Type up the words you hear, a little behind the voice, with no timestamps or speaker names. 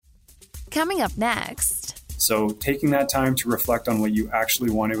Coming up next. So taking that time to reflect on what you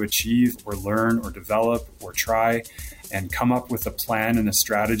actually want to achieve or learn or develop or try and come up with a plan and a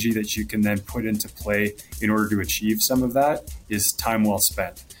strategy that you can then put into play in order to achieve some of that is time well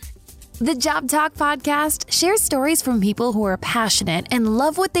spent. The Job Talk podcast shares stories from people who are passionate and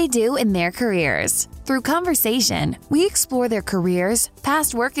love what they do in their careers. Through conversation, we explore their careers,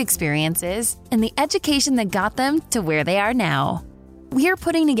 past work experiences, and the education that got them to where they are now. We are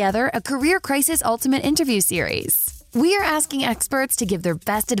putting together a Career Crisis Ultimate interview series. We are asking experts to give their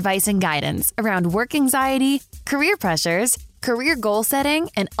best advice and guidance around work anxiety, career pressures, career goal setting,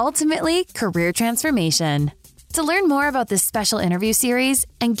 and ultimately, career transformation. To learn more about this special interview series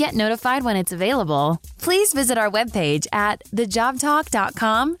and get notified when it's available, please visit our webpage at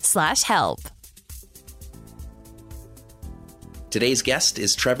thejobtalk.com/help. Today's guest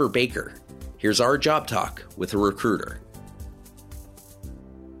is Trevor Baker. Here's our Job Talk with a recruiter.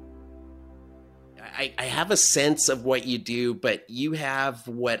 I have a sense of what you do, but you have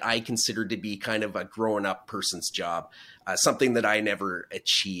what I consider to be kind of a growing-up person's job, something that I never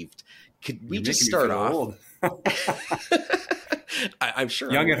achieved. Could we just start off? I'm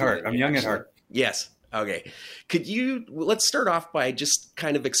sure. Young at heart. I'm young at heart. Yes. Okay. Let's start off by just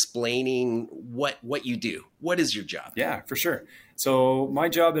kind of explaining what you do. What is your job? Yeah, for sure. So my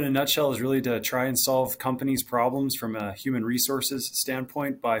job in a nutshell is really to try and solve companies' problems from a human resources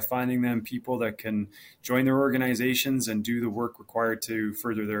standpoint by finding them people that can join their organizations and do the work required to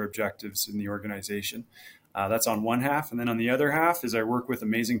further their objectives in the organization. That's on one half. And then on the other half is I work with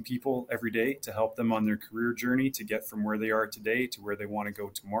amazing people every day to help them on their career journey to get from where they are today to where they want to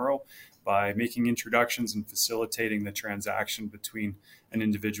go tomorrow by making introductions and facilitating the transaction between an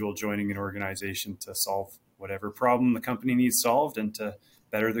individual joining an organization to solve whatever problem the company needs solved and to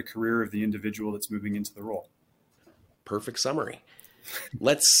better the career of the individual that's moving into the role. Perfect summary.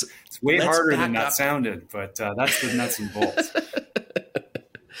 It's way harder than that sounded, but that's the nuts and bolts.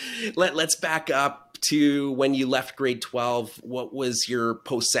 Let's back up to when you left grade 12. What was your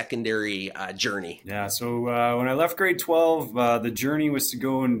post-secondary journey? Yeah, so when I left grade 12, the journey was to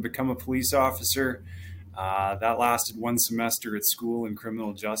go and become a police officer. That lasted one semester at school in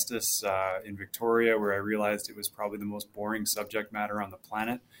criminal justice in Victoria, where I realized it was probably the most boring subject matter on the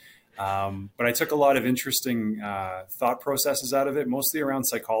planet. But I took a lot of interesting thought processes out of it, mostly around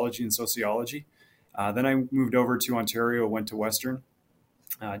psychology and sociology. Then I moved over to Ontario, went to Western.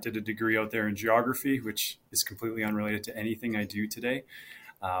 Did a degree out there in geography, which is completely unrelated to anything I do today.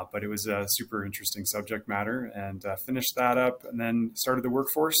 But it was a super interesting subject matter, and finished that up and then started the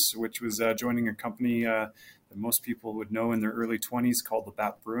workforce, which was joining a company that most people would know in their early 20s called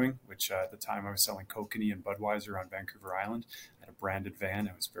Labatt Brewing, which at the time I was selling Kokanee and Budweiser on Vancouver Island. I had a branded van.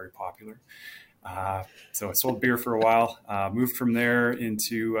 It was very popular. So I sold beer for a while, moved from there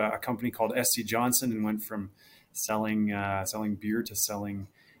into a company called SC Johnson and went from selling beer to selling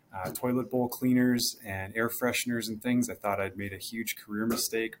toilet bowl cleaners and air fresheners and things. I thought I'd made a huge career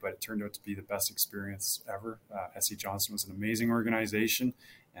mistake, but it turned out to be the best experience ever. SC Johnson was an amazing organization,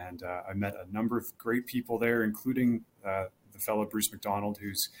 and I met a number of great people there, including the fellow Bruce McDonald,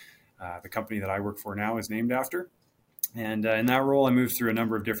 who's the company that I work for now is named after. And in that role, I moved through a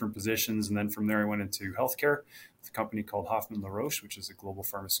number of different positions. And then from there, I went into healthcare with a company called Hoffman LaRoche, which is a global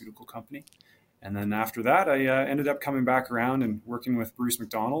pharmaceutical company. And then after that, I ended up coming back around and working with Bruce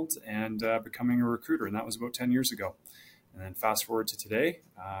McDonald and becoming a recruiter. And that was about 10 years ago. And then fast forward to today,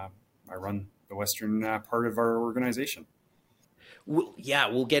 I run the Western part of our organization.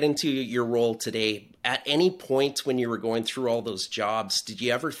 We'll get into your role today. At any point when you were going through all those jobs, did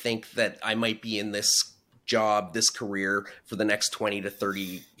you ever think that I might be in this job, this career for the next 20 to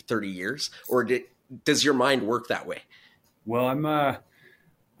 30 years? Or does your mind work that way? Well, I'm a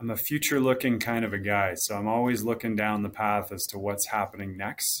future-looking kind of a guy, so I'm always looking down the path as to what's happening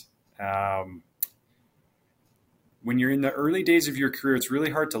next. When you're in the early days of your career, it's really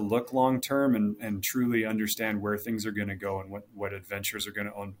hard to look long-term and truly understand where things are going to go and what adventures are going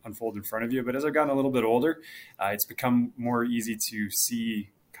to unfold in front of you. But as I've gotten a little bit older, it's become more easy to see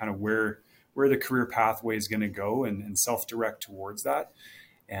kind of where the career pathway is going to go and self-direct towards that.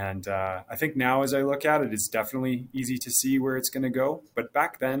 And I think now as I look at it, it's definitely easy to see where it's going to go. But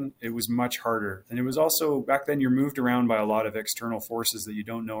back then, it was much harder. And it was also, back then, you're moved around by a lot of external forces that you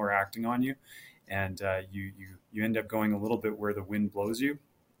don't know are acting on you. And you end up going a little bit where the wind blows you,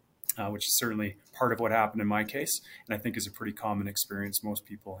 which is certainly part of what happened in my case. And I think is a pretty common experience most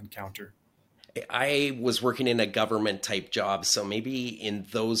people encounter. I was working in a government type job. So maybe in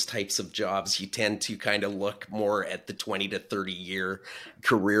those types of jobs, you tend to kind of look more at the 20 to 30 year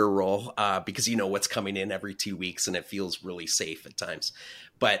career role because you know what's coming in every 2 weeks and it feels really safe at times.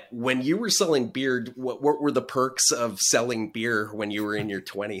 But when you were selling beer, what were the perks of selling beer when you were in your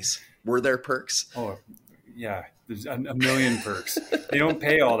 20s? Were there perks? Oh, yeah. There's a million perks. They don't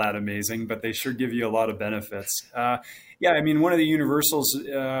pay all that amazing, but they sure give you a lot of benefits. Yeah, I mean, one of the universals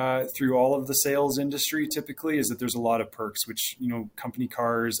through all of the sales industry typically is that there's a lot of perks, which, you know, company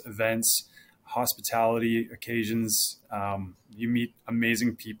cars, events, hospitality occasions. You meet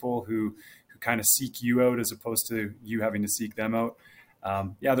amazing people who kind of seek you out as opposed to you having to seek them out.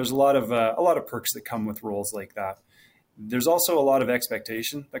 Yeah, there's a lot of perks that come with roles like that. There's also a lot of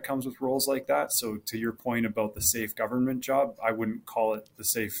expectation that comes with roles like that. So to your point about the safe government job, I wouldn't call it the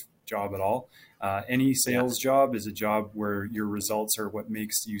safe job at all. Any sales job is a job where your results are what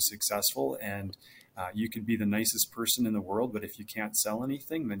makes you successful. And you could be the nicest person in the world, but if you can't sell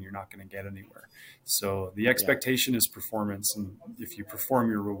anything, then you're not going to get anywhere. So the expectation is performance. And if you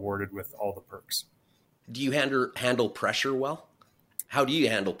perform, you're rewarded with all the perks. Do you handle pressure well? How do you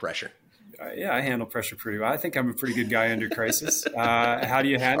handle pressure? Yeah, I handle pressure pretty well. I think I'm a pretty good guy under crisis. How do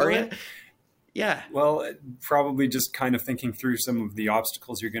you handle it? Yeah. Well, probably just kind of thinking through some of the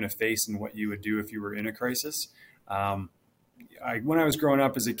obstacles you're going to face and what you would do if you were in a crisis. When I was growing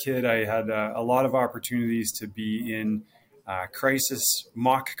up as a kid, I had a lot of opportunities to be in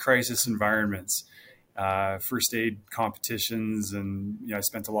mock crisis environments, first aid competitions. And I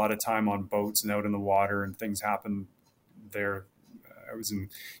spent a lot of time on boats and out in the water, and things happened there.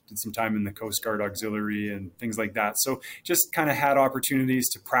 Did some time in the Coast Guard Auxiliary and things like that. So just kind of had opportunities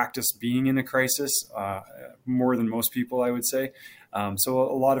to practice being in a crisis more than most people, I would say. So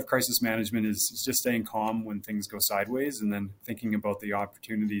a lot of crisis management is just staying calm when things go sideways and then thinking about the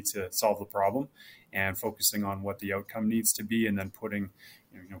opportunity to solve the problem and focusing on what the outcome needs to be, and then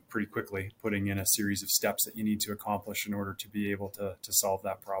pretty quickly putting in a series of steps that you need to accomplish in order to be able to solve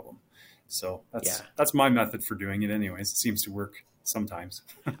that problem. So that's my method for doing it anyways. It seems to work sometimes.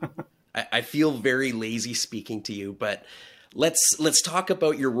 I feel very lazy speaking to you, but let's talk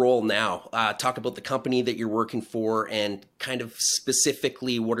about your role now. Talk about the company that you're working for and kind of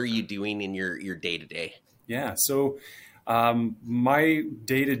specifically what are you doing in your day-to-day? Yeah. So my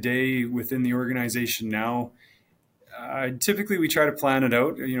day-to-day within the organization now, typically we try to plan it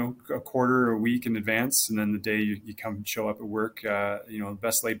out, a quarter or a week in advance. And then the day you come show up at work, the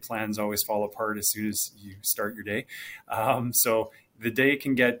best laid plans always fall apart as soon as you start your day. So the day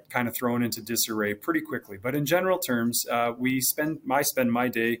can get kind of thrown into disarray pretty quickly. But in general terms, I spend my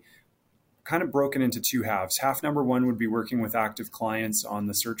day kind of broken into two halves. Half number one would be working with active clients on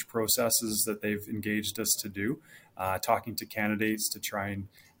the search processes that they've engaged us to do, talking to candidates to try and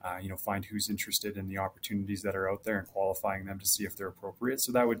find who's interested in the opportunities that are out there and qualifying them to see if they're appropriate.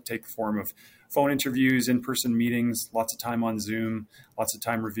 So that would take the form of phone interviews, in-person meetings, lots of time on Zoom, lots of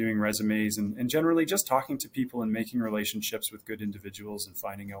time reviewing resumes, and generally just talking to people and making relationships with good individuals and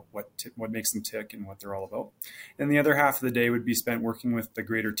finding out what makes them tick and what they're all about. And the other half of the day would be spent working with the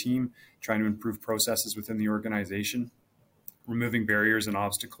greater team, trying to improve processes within the organization, removing barriers and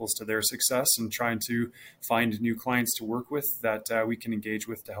obstacles to their success, and trying to find new clients to work with that we can engage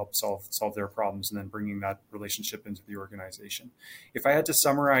with to help solve their problems, and then bringing that relationship into the organization. If I had to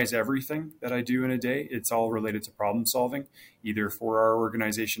summarize everything that I do in a day, it's all related to problem solving, either for our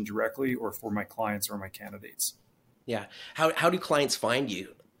organization directly or for my clients or my candidates. Yeah. How do clients find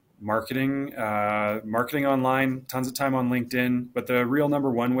you? Marketing online, tons of time on LinkedIn. But the real number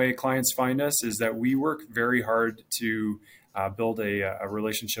one way clients find us is that we work very hard to build a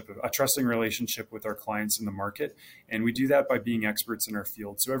trusting relationship with our clients in the market. And we do that by being experts in our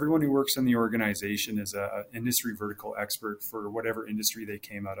field. So everyone who works in the organization is an industry vertical expert for whatever industry they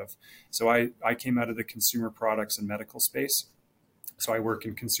came out of. So I came out of the consumer products and medical space. So I work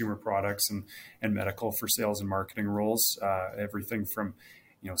in consumer products and medical for sales and marketing roles, everything from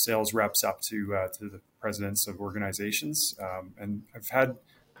sales reps up to the presidents of organizations. And I've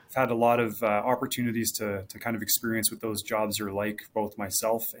had a lot of opportunities to kind of experience what those jobs are like, both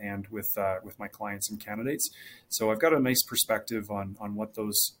myself and with my clients and candidates. So I've got a nice perspective on what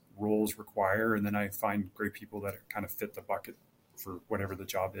those roles require. And then I find great people that kind of fit the bucket for whatever the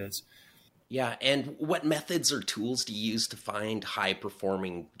job is. Yeah. And what methods or tools do you use to find high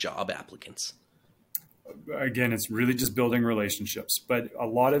performing job applicants? Again, it's really just building relationships, but a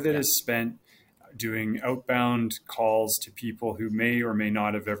lot of it is spent doing outbound calls to people who may or may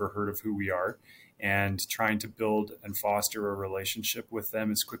not have ever heard of who we are, and trying to build and foster a relationship with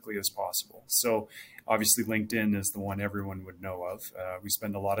them as quickly as possible. So obviously LinkedIn is the one everyone would know of. We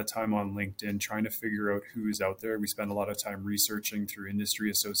spend a lot of time on LinkedIn trying to figure out who is out there. We spend a lot of time researching through industry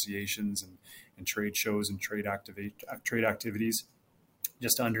associations and trade shows and trade activities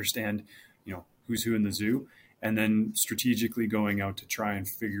just to understand, who's who in the zoo, and then strategically going out to try and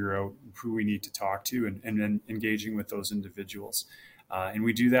figure out who we need to talk to and then engaging with those individuals. And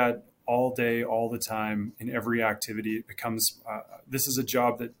we do that all day, all the time, in every activity. It becomes, this is a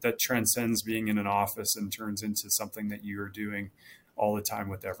job that transcends being in an office and turns into something that you're doing all the time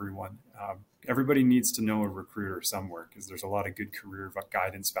with everyone. Everybody needs to know a recruiter somewhere, because there's a lot of good career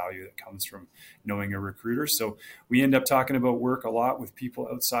guidance value that comes from knowing a recruiter. So we end up talking about work a lot with people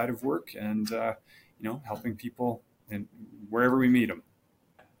outside of work, and helping people and wherever we meet them.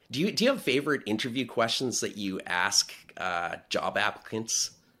 Do you have favorite interview questions that you ask job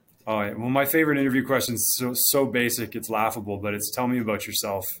applicants? Oh, well, my favorite interview question is so basic, it's laughable, but it's tell me about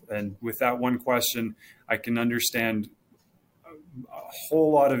yourself. And with that one question, I can understand a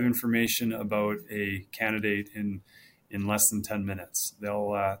whole lot of information about a candidate in less than 10 minutes.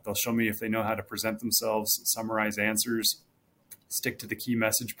 They'll show me if they know how to present themselves, summarize answers, stick to the key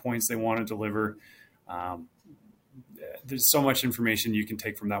message points they want to deliver. There's so much information you can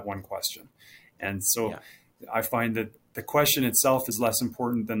take from that one question. And so I find that the question itself is less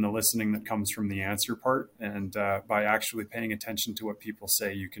important than the listening that comes from the answer part. And by actually paying attention to what people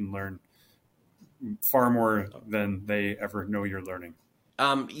say, you can learn far more than they ever know you're learning.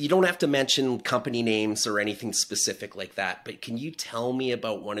 You don't have to mention company names or anything specific like that, but can you tell me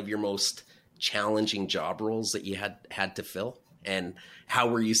about one of your most challenging job roles that you had to fill, and how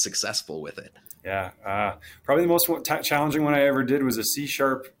were you successful with it? Yeah, probably the most challenging one I ever did was a C#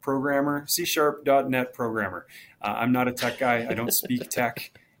 programmer, C#.net programmer. I'm not a tech guy. I don't speak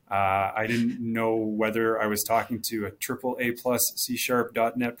tech. I didn't know whether I was talking to a AAA+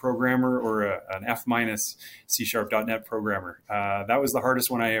 C#.net programmer or an F- C#.net programmer. That was the hardest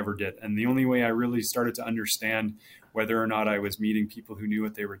one I ever did. And the only way I really started to understand whether or not I was meeting people who knew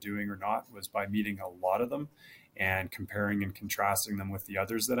what they were doing or not was by meeting a lot of them and comparing and contrasting them with the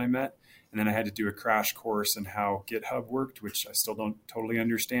others that I met. And then I had to do a crash course on how GitHub worked, which I still don't totally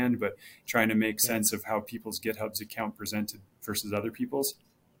understand, but trying to make sense of how people's GitHub's account presented versus other people's.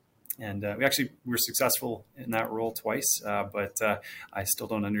 And we were successful in that role twice, but I still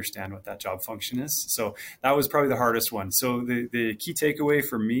don't understand what that job function is. So that was probably the hardest one. So the key takeaway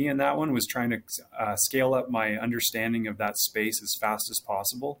for me in that one was trying to scale up my understanding of that space as fast as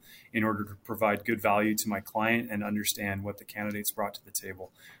possible in order to provide good value to my client and understand what the candidates brought to the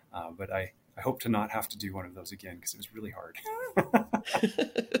table. But I hope to not have to do one of those again, because it was really hard.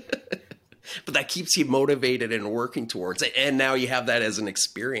 But that keeps you motivated and working towards it. And now you have that as an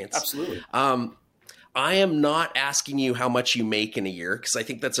experience. Absolutely. I am not asking you how much you make in a year, because I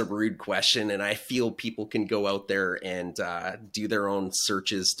think that's a rude question. And I feel people can go out there and do their own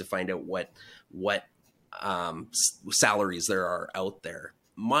searches to find out what salaries there are out there.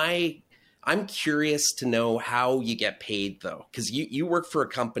 I'm curious to know how you get paid, though, because you work for a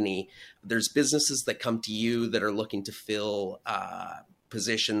company. There's businesses that come to you that are looking to fill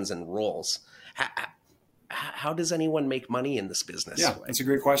positions and roles. How does anyone make money in this business? Yeah, that's a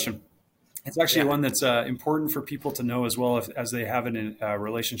great question. It's actually one that's important for people to know as well as they have a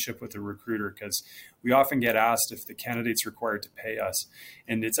relationship with a recruiter, because we often get asked if the candidate's required to pay us.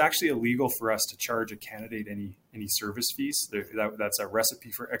 And it's actually illegal for us to charge a candidate any service fees. That's a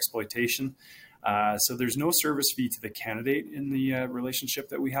recipe for exploitation. So there's no service fee to the candidate in the relationship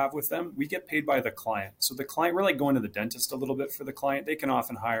that we have with them. We get paid by the client. So the client, we're like going to the dentist a little bit for the client. They can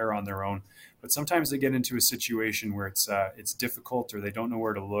often hire on their own, but sometimes they get into a situation where it's difficult, or they don't know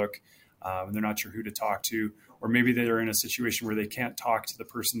where to look. And they're not sure who to talk to, or maybe they're in a situation where they can't talk to the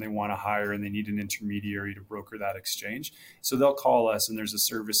person they want to hire and they need an intermediary to broker that exchange. So they'll call us, and there's a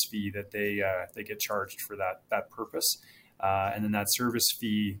service fee that they get charged for that purpose. And then that service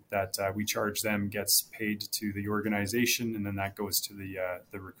fee that we charge them gets paid to the organization, and then that goes to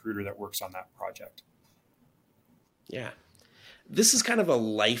the recruiter that works on that project. Yeah. This is kind of a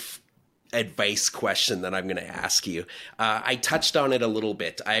life advice question that I'm going to ask you. I touched on it a little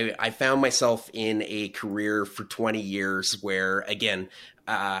bit. I found myself in a career for 20 years where, again,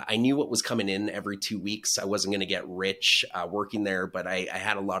 I knew what was coming in every 2 weeks. I wasn't going to get rich working there, but I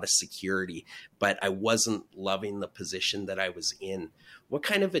had a lot of security, but I wasn't loving the position that I was in. What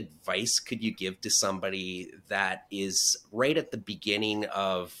kind of advice could you give to somebody that is right at the beginning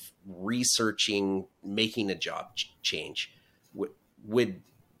of researching, making a job change? Would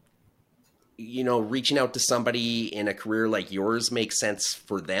reaching out to somebody in a career like yours make sense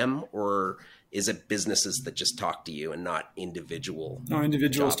for them, or is it businesses that just talk to you and not individual? No,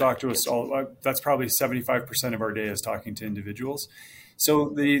 individuals talk to us applicants? all. That's probably 75% of our day is talking to individuals. So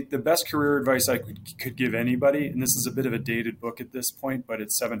the best career advice I could give anybody, and this is a bit of a dated book at this point, but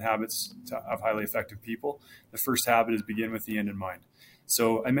it's 7 Habits of Highly Effective People. The first habit is begin with the end in mind.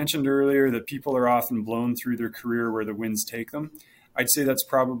 So I mentioned earlier that people are often blown through their career where the winds take them. I'd say that's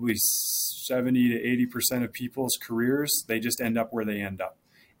probably 70 to 80% of people's careers. They just end up where they end up.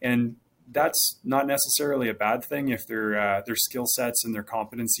 And that's not necessarily a bad thing if their skill sets and their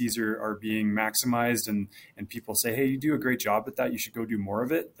competencies are being maximized and people say, hey, you do a great job at that, you should go do more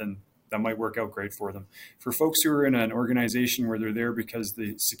of it, then that might work out great for them. For folks who are in an organization where they're there because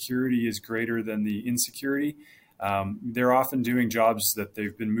the security is greater than the insecurity, they're often doing jobs that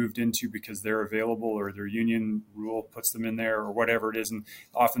they've been moved into because they're available or their union rule puts them in there or whatever it is. And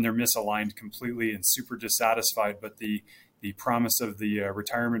often they're misaligned completely and super dissatisfied, but the promise of the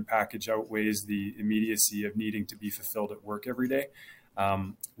retirement package outweighs the immediacy of needing to be fulfilled at work every day,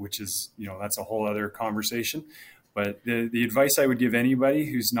 which is, that's a whole other conversation. But the advice I would give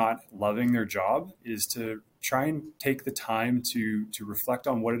anybody who's not loving their job is to try and take the time to reflect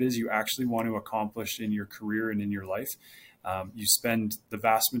on what it is you actually want to accomplish in your career and in your life. You spend the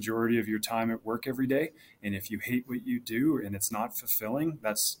vast majority of your time at work every day. And if you hate what you do and it's not fulfilling,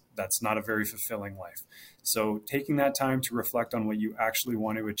 that's not a very fulfilling life. So taking that time to reflect on what you actually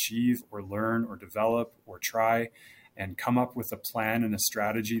want to achieve or learn or develop or try and come up with a plan and a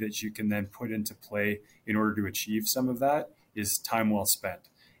strategy that you can then put into play in order to achieve some of that is time well spent.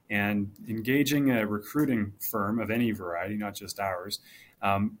 And engaging a recruiting firm of any variety, not just ours,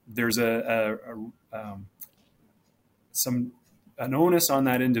 there's an onus on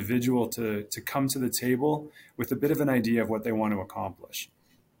that individual to come to the table with a bit of an idea of what they want to accomplish.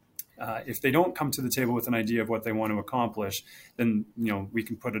 If they don't come to the table with an idea of what they want to accomplish, then we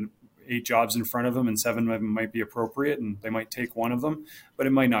can put 8 jobs in front of them and 7 of them might be appropriate and they might take one of them, but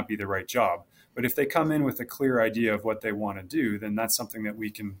it might not be the right job. But if they come in with a clear idea of what they want to do, then that's something that we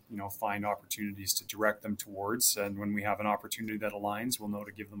can, find opportunities to direct them towards. And when we have an opportunity that aligns, we'll know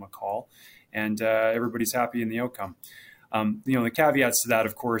to give them a call, and everybody's happy in the outcome. The caveats to that,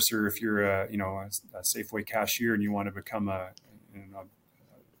 of course, are if you're a Safeway cashier and you want to become a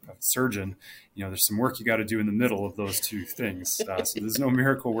surgeon, there's some work you got to do in the middle of those two things. So there's no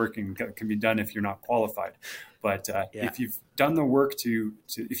miracle working that can be done if you're not qualified. But if you've done the work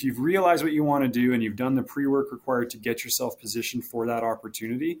if you've realized what you want to do and you've done the pre-work required to get yourself positioned for that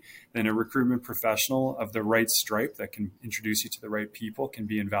opportunity, then a recruitment professional of the right stripe that can introduce you to the right people can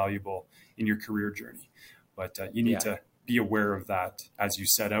be invaluable in your career journey. But you need to be aware of that as you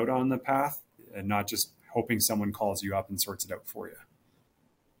set out on the path and not just hoping someone calls you up and sorts it out for you.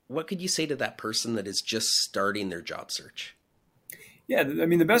 What could you say to that person that is just starting their job search? Yeah,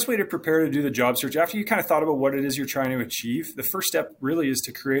 the best way to prepare to do the job search, after you kind of thought about what it is you're trying to achieve, the first step really is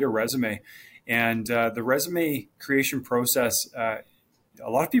to create a resume. And the resume creation process, a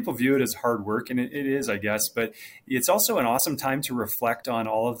lot of people view it as hard work, and it is, I guess, but it's also an awesome time to reflect on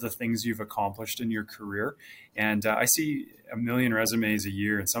all of the things you've accomplished in your career. And I see a million resumes a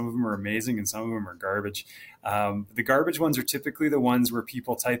year, and some of them are amazing and some of them are garbage. The garbage ones are typically the ones where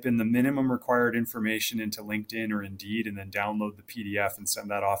people type in the minimum required information into LinkedIn or Indeed and then download the PDF and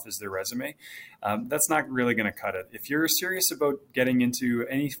send that off as their resume. That's not really going to cut it. If you're serious about getting into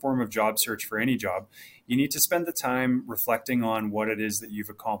any form of job search for any job, you need to spend the time reflecting on what it is that you've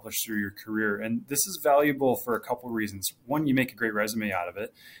accomplished through your career. And this is valuable for a couple of reasons. One, you make a great resume out of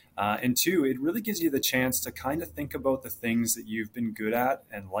it. And 2, it really gives you the chance to kind of think about the things that you've been good at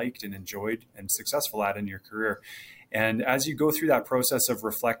and liked and enjoyed and successful at in your career. And as you go through that process of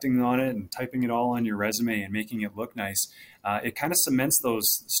reflecting on it and typing it all on your resume and making it look nice, it kind of cements those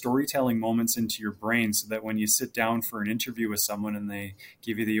storytelling moments into your brain so that when you sit down for an interview with someone and they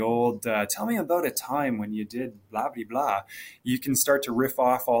give you the old, tell me about a time when you did blah, blah, blah, you can start to riff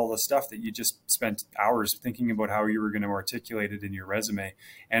off all the stuff that you just spent hours thinking about how you were going to articulate it in your resume.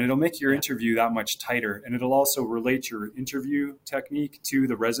 And it'll make your interview that much tighter. And it'll also relate your interview technique to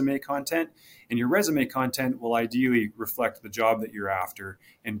the resume content. And your resume content will ideally reflect the job that you're after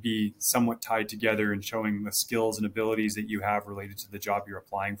and be somewhat tied together and showing the skills and abilities that you have related to the job you're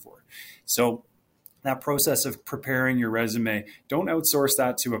applying for. So that process of preparing your resume, don't outsource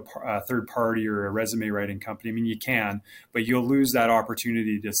that to a third party or a resume writing company. I mean, you can, but you'll lose that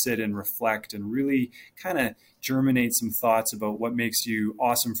opportunity to sit and reflect and really kind of germinate some thoughts about what makes you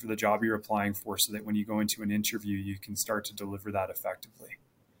awesome for the job you're applying for so that when you go into an interview, you can start to deliver that effectively.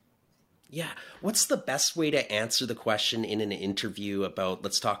 Yeah. What's the best way to answer the question in an interview about,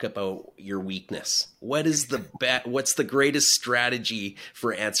 let's talk about your weakness? What's the greatest strategy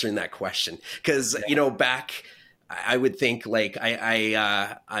for answering that question? Because, back, I would think like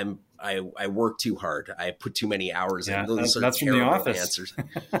I work too hard. I put too many hours in. Those are that's from The terrible Office. answers.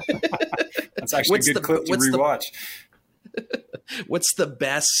 That's actually a good clip to rewatch. What's the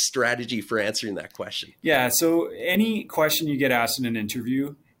best strategy for answering that question? Yeah. So any question you get asked in an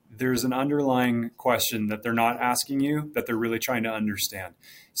interview, there's an underlying question that they're not asking you that they're really trying to understand.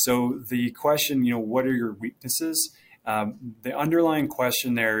 So the question, what are your weaknesses? The underlying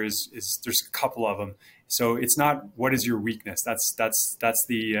question there is there's a couple of them. So it's not what is your weakness. That's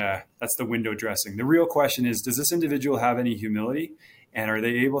the window dressing. The real question is, does this individual have any humility, and are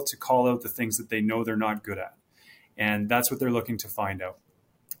they able to call out the things that they know they're not good at? And that's what they're looking to find out.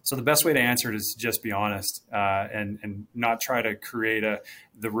 So the best way to answer it is just be honest, and not try to create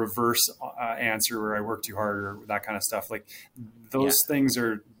the reverse answer where I work too hard or that kind of stuff. Like those things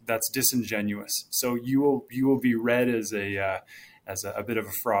that's disingenuous. So you will be read as a bit of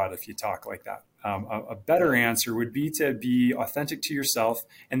a fraud if you talk like that. A better answer would be to be authentic to yourself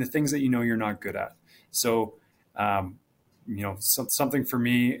and the things that you're not good at. So something for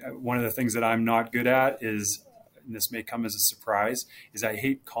me, one of the things that I'm not good at is, and this may come as a surprise, is I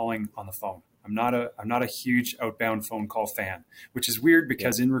hate calling on the phone. I'm not a huge outbound phone call fan, which is weird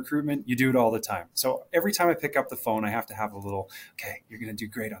because in recruitment, you do it all the time. So every time I pick up the phone, I have to have a little, okay, you're going to do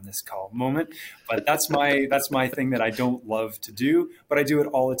great on this call moment. But that's my thing that I don't love to do, but I do it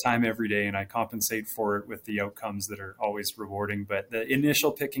all the time every day, and I compensate for it with the outcomes that are always rewarding. But the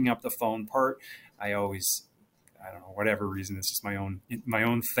initial picking up the phone part, I don't know, whatever reason, it's just my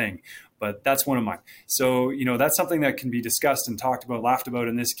own thing, but that's one of mine. So, that's something that can be discussed and talked about, laughed about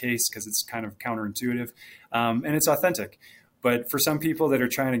in this case, because it's kind of counterintuitive, and it's authentic. But for some people that are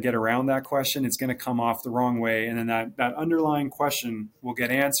trying to get around that question, it's going to come off the wrong way. And then that underlying question will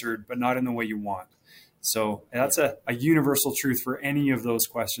get answered, but not in the way you want. So that's a universal truth for any of those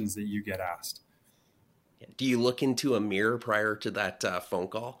questions that you get asked. Do you look into a mirror prior to that phone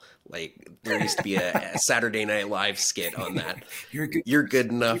call? Like there used to be a Saturday Night Live skit on that. You're good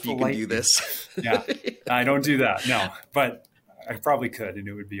enough. You can do this. Yeah, I don't do that. No, but I probably could, and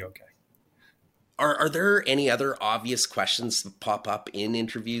it would be okay. Are there any other obvious questions that pop up in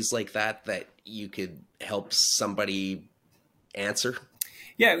interviews like that you could help somebody answer?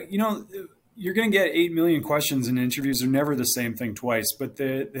 Yeah, you're going to get 8 million questions in interviews. They're never the same thing twice. But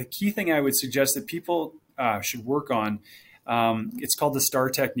the key thing I would suggest that people should work on, it's called the STAR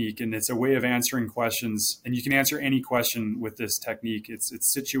technique, and it's a way of answering questions. And you can answer any question with this technique. It's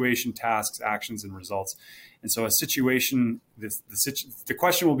situation, tasks, actions, and results. And so a situation, the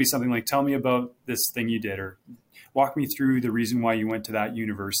question will be something like, tell me about this thing you did, or walk me through the reason why you went to that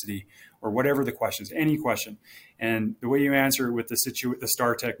university, or whatever the question is, any question. And the way you answer it with the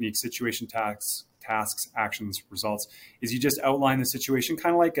STAR technique, situation, tasks, actions, results, is you just outline the situation,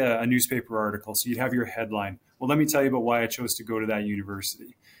 kind of like a newspaper article. So you'd have your headline. Well, let me tell you about why I chose to go to that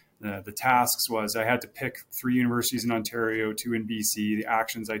university. The tasks was I had to pick 3 universities in Ontario, 2 in BC. The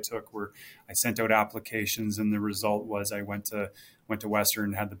actions I took were I sent out applications, and the result was I went to Western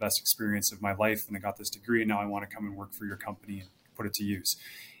and had the best experience of my life, and I got this degree, and now I want to come and work for your company and put it to use.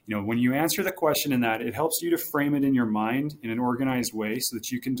 When you answer the question in that, it helps you to frame it in your mind in an organized way so that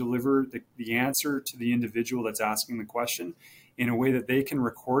you can deliver the answer to the individual that's asking the question in a way that they can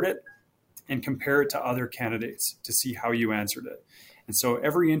record it and compare it to other candidates to see how you answered it. And so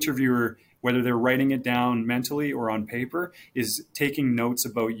every interviewer, whether they're writing it down mentally or on paper, is taking notes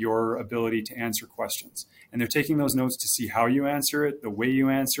about your ability to answer questions. And they're taking those notes to see how you answer it, the way you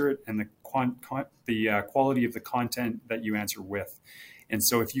answer it, and the quality of the content that you answer with. And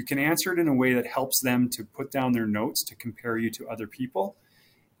so if you can answer it in a way that helps them to put down their notes to compare you to other people,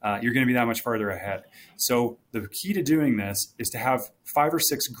 you're going to be that much farther ahead. So the key to doing this is to have 5 or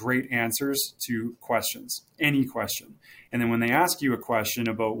 6 great answers to questions, any question. And then when they ask you a question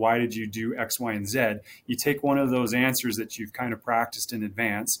about why did you do X, Y, and Z, you take one of those answers that you've kind of practiced in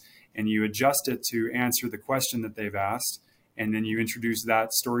advance and you adjust it to answer the question that they've asked. And then you introduce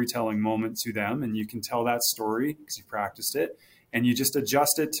that storytelling moment to them, and you can tell that story because you practiced it. And you just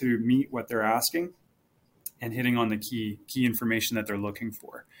adjust it to meet what they're asking and hitting on the key information that they're looking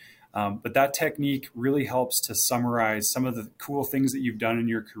for. But that technique really helps to summarize some of the cool things that you've done in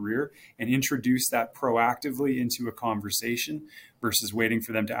your career and introduce that proactively into a conversation versus waiting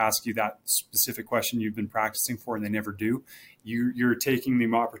for them to ask you that specific question you've been practicing for and they never do. You're taking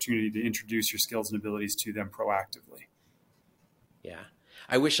the opportunity to introduce your skills and abilities to them proactively. Yeah.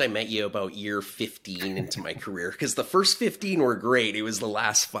 I wish I met you about year 15 into my career, because the first 15 were great. It was the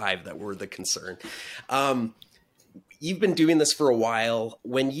last 5 that were the concern. You've been doing this for a while.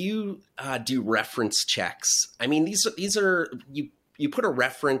 When you do reference checks, I mean, these are you put a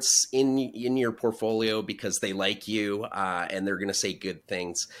reference in your portfolio because they like you and they're going to say good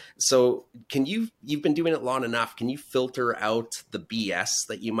things. So you've been doing it long enough. Can you filter out the BS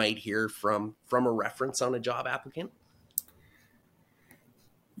that you might hear from a reference on a job applicant?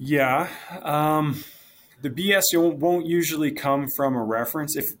 Yeah. The BS won't usually come from a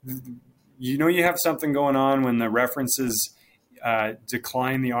reference. If you know you have something going on when the references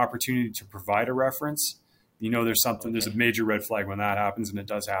decline the opportunity to provide a reference, you know there's a major red flag when that happens, and it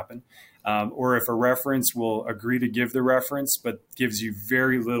does happen. Or if a reference will agree to give the reference but gives you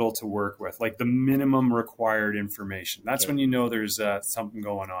very little to work with, like the minimum required information. That's when you know there's something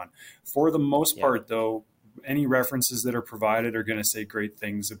going on. For the most part, though, any references that are provided are going to say great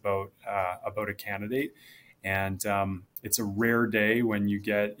things about a candidate. And it's a rare day when you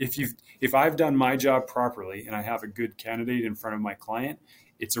get, if I've done my job properly and I have a good candidate in front of my client,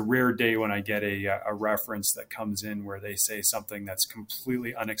 it's a rare day when I get a reference that comes in where they say something that's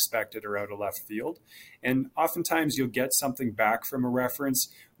completely unexpected or out of left field. And oftentimes you'll get something back from a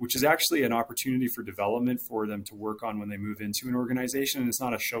reference, which is actually an opportunity for development for them to work on when they move into an organization. And it's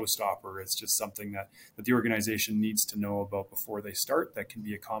not a showstopper. It's just something that the organization needs to know about before they start, that can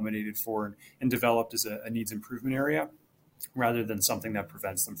be accommodated for and developed as a needs improvement area, rather than something that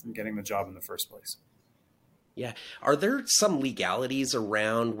prevents them from getting the job in the first place. Yeah. Are there some legalities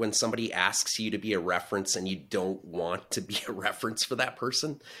around when somebody asks you to be a reference and you don't want to be a reference for that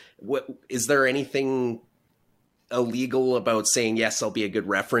person? Is there anything illegal about saying, yes, I'll be a good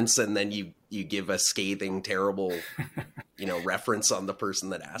reference, and then you give a scathing, terrible, reference on the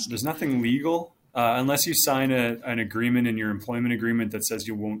person that asked you? There's nothing legal unless you sign an agreement in your employment agreement that says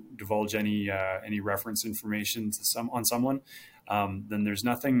you won't divulge any reference information on someone. Then there's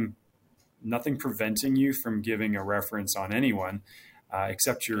nothing preventing you from giving a reference on anyone,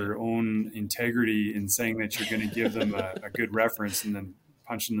 except your own integrity in saying that you're going to give them a good reference and then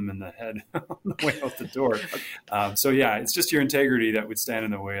punching them in the head on the way out the door. It's just your integrity that would stand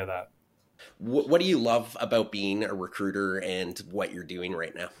in the way of that. What do you love about being a recruiter and what you're doing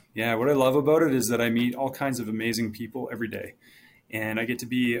right now? Yeah, what I love about it is that I meet all kinds of amazing people every day, and I get to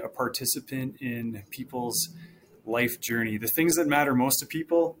be a participant in people's life journey. The things that matter most to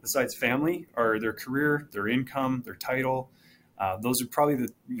people, besides family, are their career, their income, their title. Those are probably the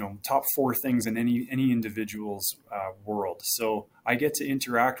top 4 things in any individual's world. So I get to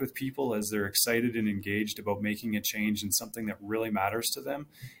interact with people as they're excited and engaged about making a change in something that really matters to them,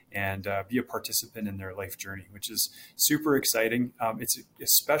 and be a participant in their life journey, which is super exciting. It's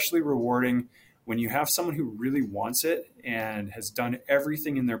especially rewarding when you have someone who really wants it and has done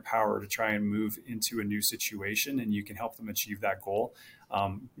everything in their power to try and move into a new situation, and you can help them achieve that goal.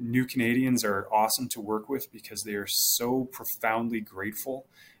 New Canadians are awesome to work with because they are so profoundly grateful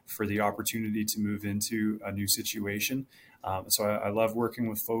for the opportunity to move into a new situation. So I love working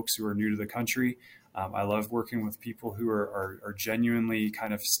with folks who are new to the country. I love working with people who are genuinely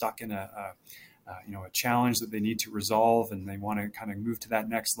kind of stuck in a challenge that they need to resolve, and they want to kind of move to that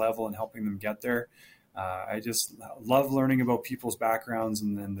next level and helping them get there. I just love learning about people's backgrounds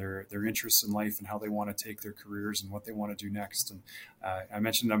and then their interests in life and how they want to take their careers and what they want to do next. And I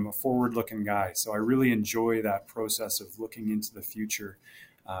mentioned I'm a forward-looking guy, so I really enjoy that process of looking into the future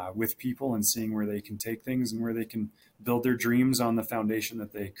with people and seeing where they can take things and where they can build their dreams on the foundation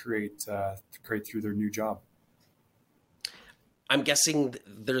that they create through their new job. I'm guessing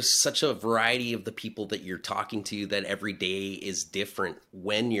there's such a variety of the people that you're talking to that every day is different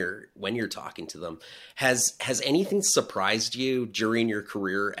when you're talking to them. Has anything surprised you during your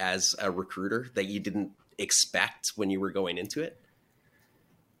career as a recruiter that you didn't expect when you were going into it?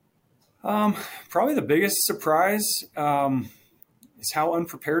 Probably the biggest surprise is how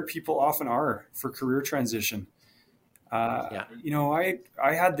unprepared people often are for career transition. I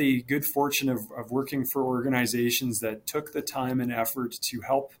had the good fortune of working for organizations that took the time and effort to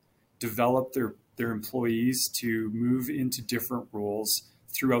help develop their employees to move into different roles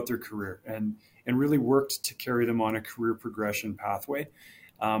throughout their career and really worked to carry them on a career progression pathway.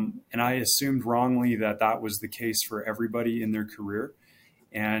 And I assumed wrongly that was the case for everybody in their career.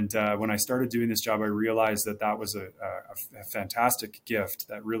 And when I started doing this job, I realized that was a fantastic gift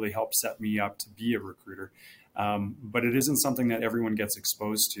that really helped set me up to be a recruiter. But it isn't something that everyone gets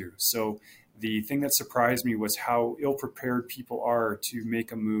exposed to. So the thing that surprised me was how ill-prepared people are to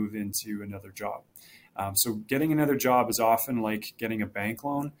make a move into another job. So getting another job is often like getting a bank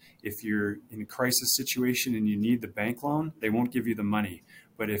loan. If you're in a crisis situation and you need the bank loan, they won't give you the money.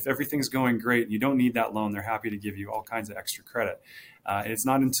 But if everything's going great and you don't need that loan, they're happy to give you all kinds of extra credit. It's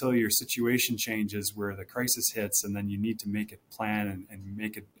not until your situation changes where the crisis hits and then you need to make a plan and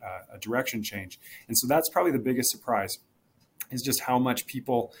make a direction change. And so that's probably the biggest surprise, is just how much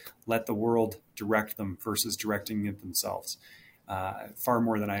people let the world direct them versus directing it themselves. Far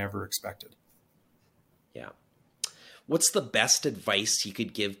more than I ever expected. Yeah. What's the best advice you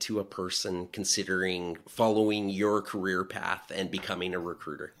could give to a person considering following your career path and becoming a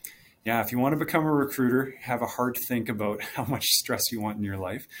recruiter? Yeah, if you want to become a recruiter, have a hard think about how much stress you want in your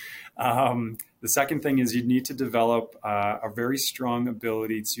life. The second thing is you need to develop a very strong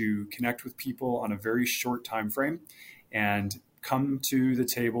ability to connect with people on a very short time frame and come to the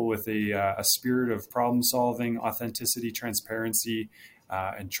table with a spirit of problem solving, authenticity, transparency,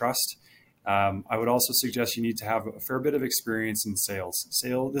 and trust. I would also suggest you need to have a fair bit of experience in sales.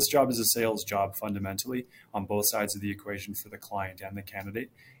 This job is a sales job fundamentally on both sides of the equation for the client and the candidate.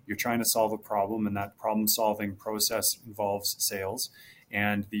 You're trying to solve a problem, and that problem-solving process involves sales.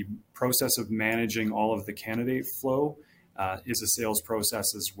 And the process of managing all of the candidate flow is a sales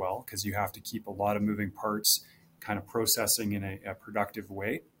process as well, because you have to keep a lot of moving parts kind of processing in a productive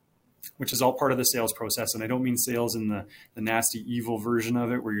way, which is all part of the sales process. And I don't mean sales in the nasty, evil version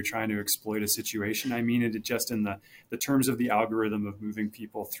of it where you're trying to exploit a situation. I mean it just in the terms of the algorithm of moving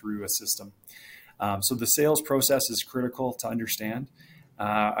people through a system. So the sales process is critical to understand.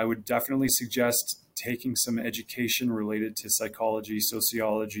 I would definitely suggest taking some education related to psychology,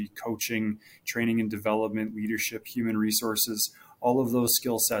 sociology, coaching, training and development, leadership, human resources. All of those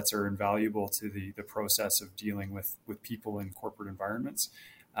skill sets are invaluable to the process of dealing with people in corporate environments.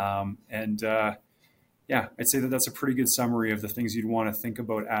 Yeah, I'd say that that's a pretty good summary of the things you'd want to think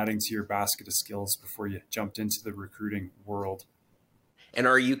about adding to your basket of skills before you jumped into the recruiting world. And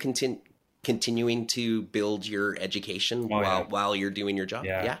are you continuing to build your education while you're doing your job?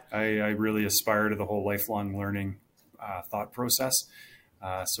 Yeah. I really aspire to the whole lifelong learning thought process.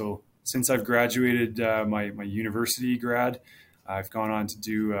 So since I've graduated my university grad, I've gone on to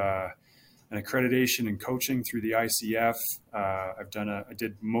do an accreditation in coaching through the ICF. I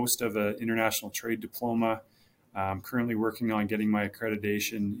did most of an international trade diploma. I'm currently working on getting my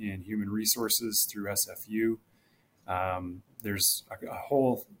accreditation in human resources through SFU. There's a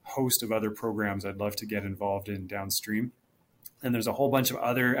whole host of other programs I'd love to get involved in downstream. And there's a whole bunch of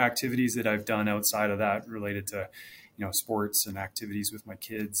other activities that I've done outside of that related to, sports and activities with my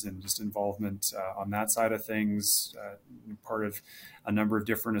kids and just involvement on that side of things, part of a number of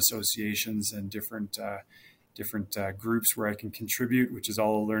different associations and different groups where I can contribute, which is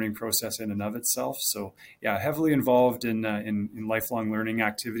all a learning process in and of itself. So yeah, heavily involved in lifelong learning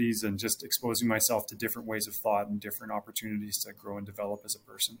activities and just exposing myself to different ways of thought and different opportunities to grow and develop as a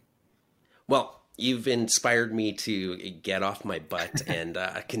person. Well, you've inspired me to get off my butt and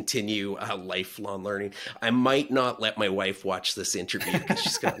continue lifelong learning. I might not let my wife watch this interview because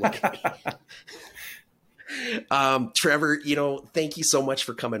she's going to look at me. Trevor, thank you so much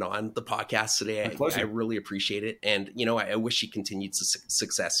for coming on the podcast today. My pleasure. I really appreciate it. And, I wish you continued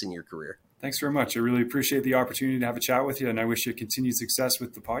success in your career. Thanks very much. I really appreciate the opportunity to have a chat with you, and I wish you continued success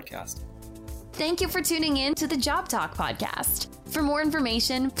with the podcast. Thank you for tuning in to the Job Talk podcast. For more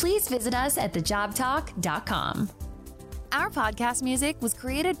information, please visit us at thejobtalk.com. Our podcast music was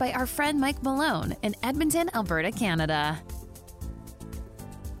created by our friend Mike Malone in Edmonton, Alberta, Canada.